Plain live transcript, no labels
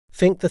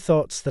Think the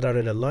thoughts that are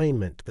in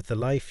alignment with the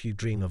life you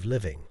dream of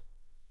living.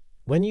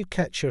 When you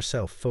catch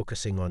yourself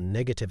focusing on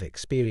negative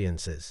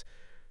experiences,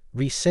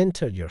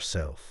 recenter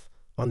yourself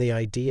on the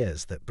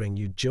ideas that bring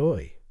you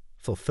joy,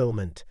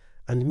 fulfillment,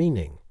 and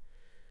meaning.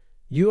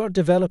 You are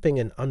developing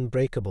an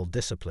unbreakable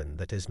discipline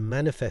that is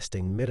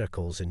manifesting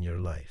miracles in your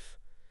life.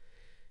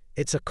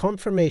 It's a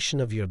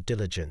confirmation of your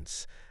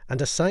diligence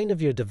and a sign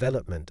of your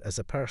development as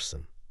a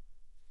person.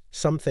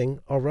 Something,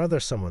 or rather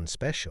someone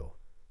special,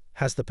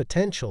 has the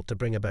potential to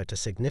bring about a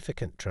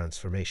significant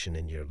transformation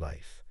in your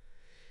life.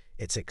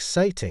 It's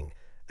exciting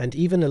and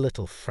even a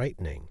little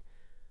frightening,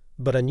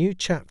 but a new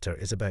chapter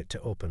is about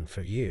to open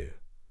for you.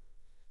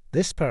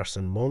 This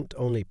person won't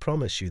only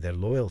promise you their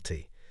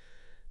loyalty.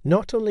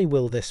 Not only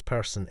will this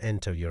person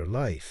enter your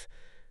life,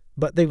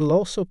 but they will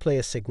also play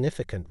a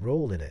significant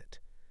role in it.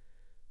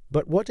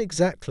 But what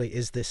exactly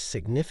is this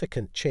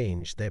significant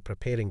change they're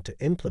preparing to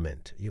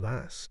implement, you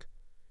ask?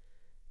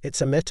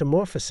 It's a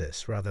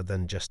metamorphosis rather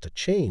than just a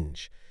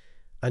change,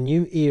 a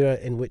new era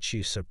in which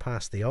you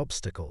surpass the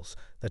obstacles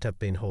that have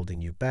been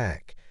holding you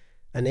back,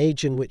 an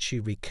age in which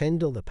you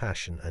rekindle the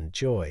passion and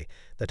joy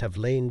that have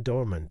lain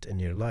dormant in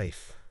your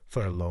life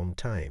for a long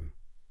time.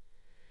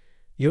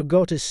 Your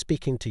God is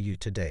speaking to you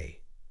today.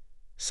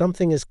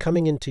 Something is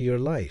coming into your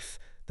life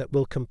that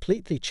will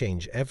completely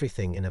change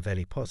everything in a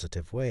very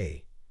positive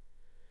way.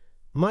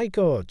 My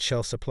God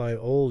shall supply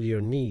all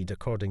your need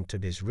according to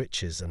his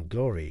riches and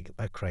glory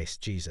by Christ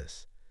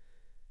Jesus.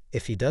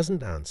 If he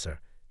doesn't answer,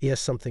 he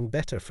has something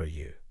better for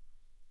you.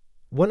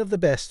 One of the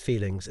best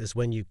feelings is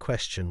when you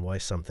question why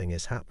something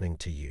is happening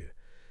to you,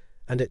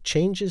 and it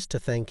changes to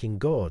thanking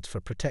God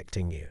for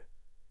protecting you.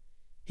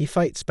 He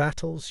fights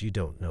battles you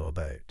don't know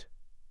about.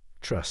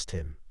 Trust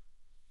him.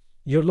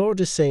 Your Lord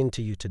is saying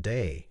to you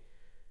today,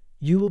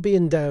 you will be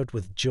endowed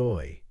with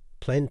joy,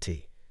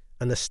 plenty,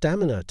 and the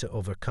stamina to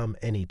overcome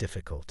any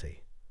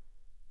difficulty.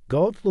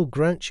 God will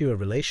grant you a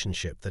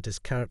relationship that is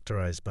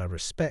characterized by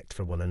respect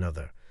for one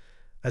another,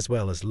 as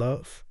well as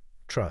love,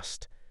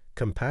 trust,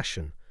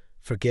 compassion,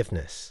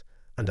 forgiveness,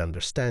 and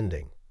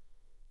understanding.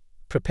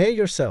 Prepare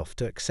yourself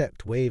to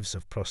accept waves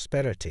of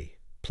prosperity,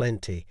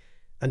 plenty,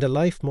 and a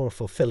life more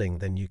fulfilling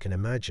than you can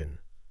imagine.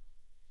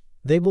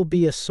 They will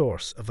be a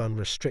source of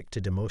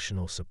unrestricted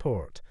emotional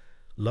support,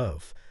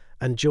 love,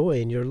 and joy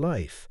in your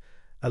life,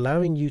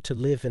 allowing you to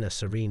live in a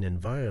serene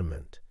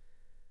environment.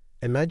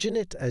 Imagine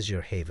it as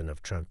your haven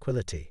of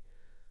tranquility,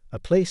 a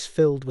place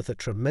filled with a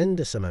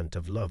tremendous amount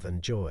of love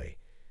and joy,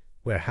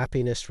 where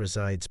happiness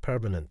resides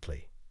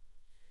permanently.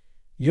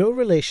 Your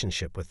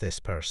relationship with this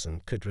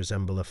person could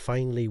resemble a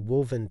finely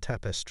woven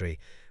tapestry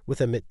with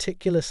a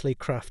meticulously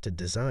crafted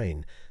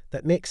design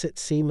that makes it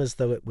seem as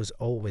though it was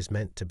always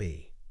meant to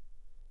be.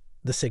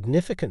 The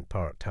significant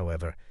part,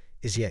 however,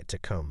 is yet to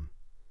come.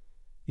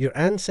 Your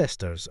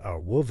ancestors are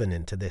woven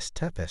into this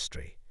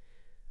tapestry,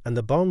 and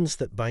the bonds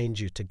that bind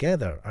you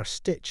together are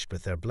stitched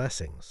with their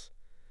blessings.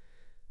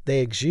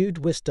 They exude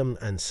wisdom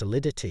and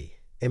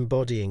solidity,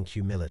 embodying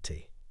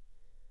humility.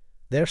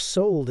 Their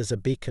soul is a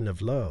beacon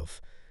of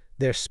love,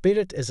 their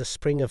spirit is a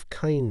spring of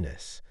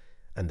kindness,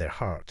 and their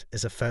heart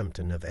is a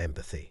fountain of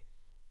empathy.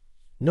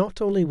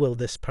 Not only will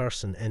this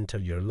person enter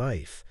your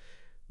life,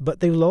 but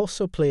they will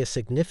also play a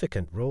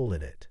significant role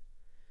in it.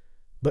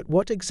 But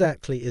what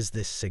exactly is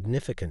this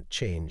significant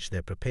change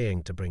they're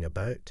preparing to bring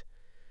about?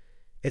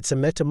 It's a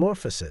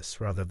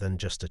metamorphosis rather than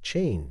just a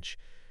change,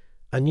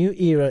 a new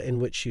era in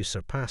which you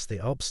surpass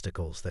the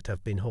obstacles that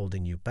have been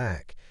holding you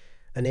back,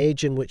 an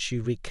age in which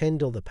you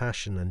rekindle the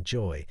passion and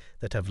joy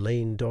that have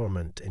lain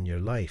dormant in your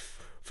life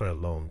for a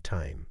long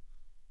time.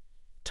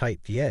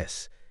 Type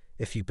yes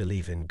if you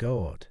believe in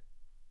God.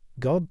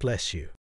 God bless you.